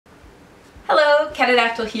Hello,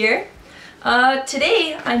 Catadactyl here.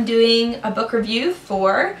 Today I'm doing a book review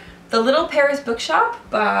for The Little Paris Bookshop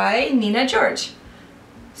by Nina George.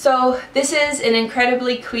 So this is an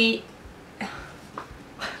incredibly quaint...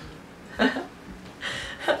 I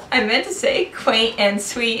meant to say quaint and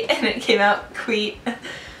sweet and it came out queet.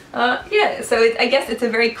 Yeah, so I guess it's a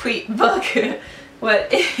very queet book. But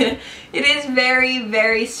it is very,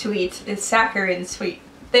 very sweet. It's saccharine sweet.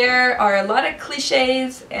 There are a lot of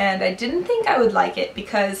cliches and I didn't think I would like it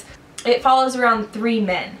because it follows around 3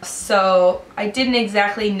 men. So I didn't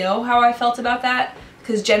exactly know how I felt about that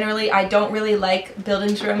because generally I don't really like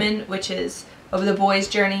Bildungsroman, which is of the boy's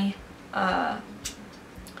journey.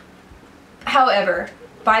 However,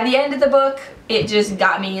 by the end of the book, it just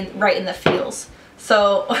got me right in the feels.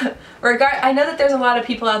 So I know that there's a lot of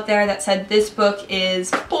people out there that said this book is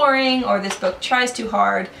boring or this book tries too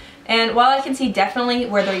hard. And while I can see definitely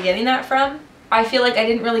where they're getting that from, I feel like I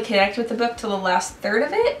didn't really connect with the book till the last third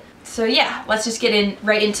of it. So yeah, let's just get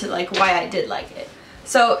right into like why I did like it.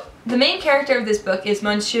 So the main character of this book is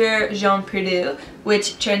Monsieur Jean Perdu,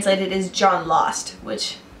 which translated is John Lost,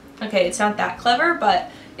 which, okay, it's not that clever, but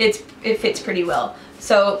it fits pretty well.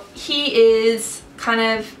 So he is kind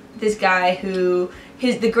of this guy who,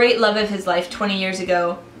 the great love of his life 20 years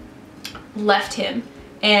ago left him.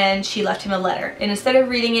 And she left him a letter, and instead of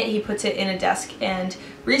reading it he puts it in a desk, and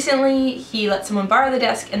recently he let someone borrow the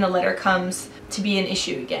desk and the letter comes to be an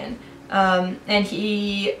issue again, and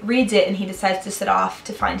he reads it and he decides to set off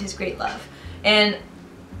to find his great love. And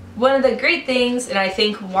one of the great things, and I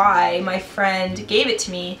think why my friend gave it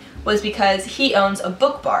to me, was because he owns a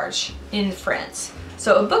book barge in France.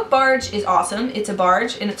 So a book barge is awesome. It's a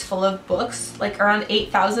barge and it's full of books, like around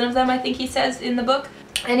 8,000 of them I think he says in the book.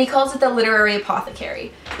 And he calls it the Literary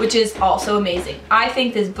Apothecary, which is also amazing. I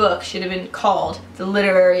think this book should have been called the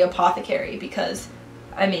Literary Apothecary because,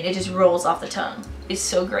 I mean, it just rolls off the tongue. It's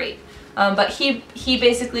so great. But he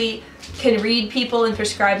basically can read people and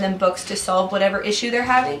prescribe them books to solve whatever issue they're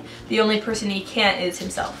having. The only person he can't is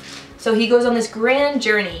himself. So he goes on this grand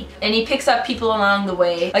journey and he picks up people along the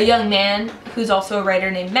way. A young man who's also a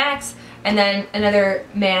writer named Max, and then another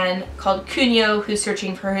man called Cugno who's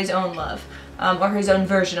searching for his own love. Or his own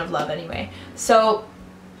version of love anyway. So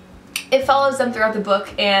it follows them throughout the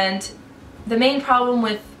book, and the main problem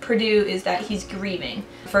with Perdu is that he's grieving.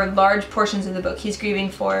 For large portions of the book he's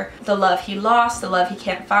grieving for the love he lost, the love he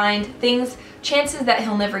can't find, chances that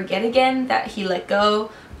he'll never get again, that he let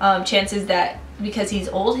go, chances that because he's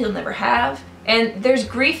old he'll never have. And there's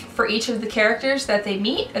grief for each of the characters that they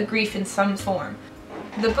meet, a grief in some form.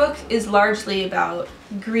 The book is largely about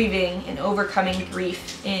grieving and overcoming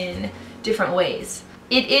grief in different ways.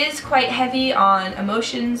 It is quite heavy on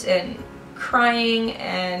emotions and crying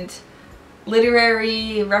and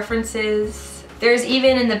literary references. There's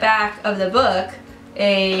even in the back of the book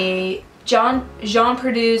a Jean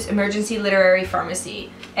Perdu's Emergency Literary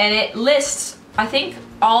Pharmacy, and it lists, I think,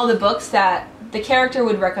 all the books that the character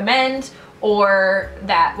would recommend or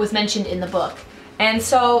that was mentioned in the book. And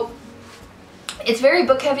so it's very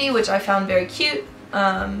book heavy, which I found very cute.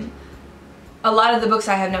 A lot of the books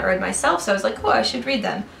I have not read myself, so I was like, oh, I should read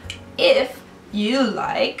them. If you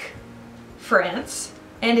like France,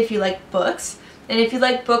 and if you like books, and if you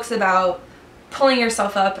like books about pulling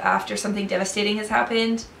yourself up after something devastating has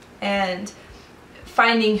happened, and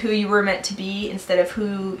finding who you were meant to be instead of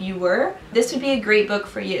who you were, this would be a great book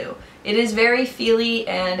for you. It is very feely,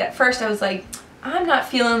 and at first I was like, I'm not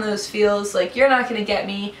feeling those feels, like, you're not gonna get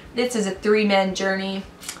me. This is a 3-man journey,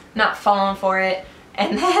 not falling for it.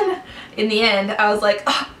 And then, in the end, I was like,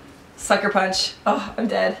 oh, sucker punch, oh, I'm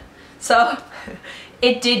dead. So,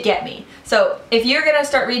 it did get me. So, if you're gonna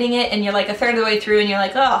start reading it and you're like a third of the way through and you're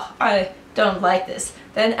like, oh, I don't like this,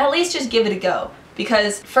 then at least just give it a go.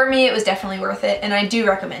 Because for me, it was definitely worth it, and I do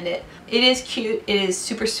recommend it. It is cute, it is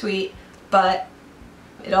super sweet, but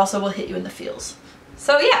it also will hit you in the feels.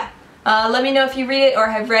 So yeah, let me know if you read it or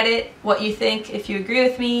have read it, what you think, if you agree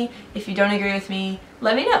with me, if you don't agree with me,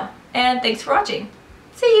 let me know. And thanks for watching.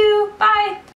 See you! Bye!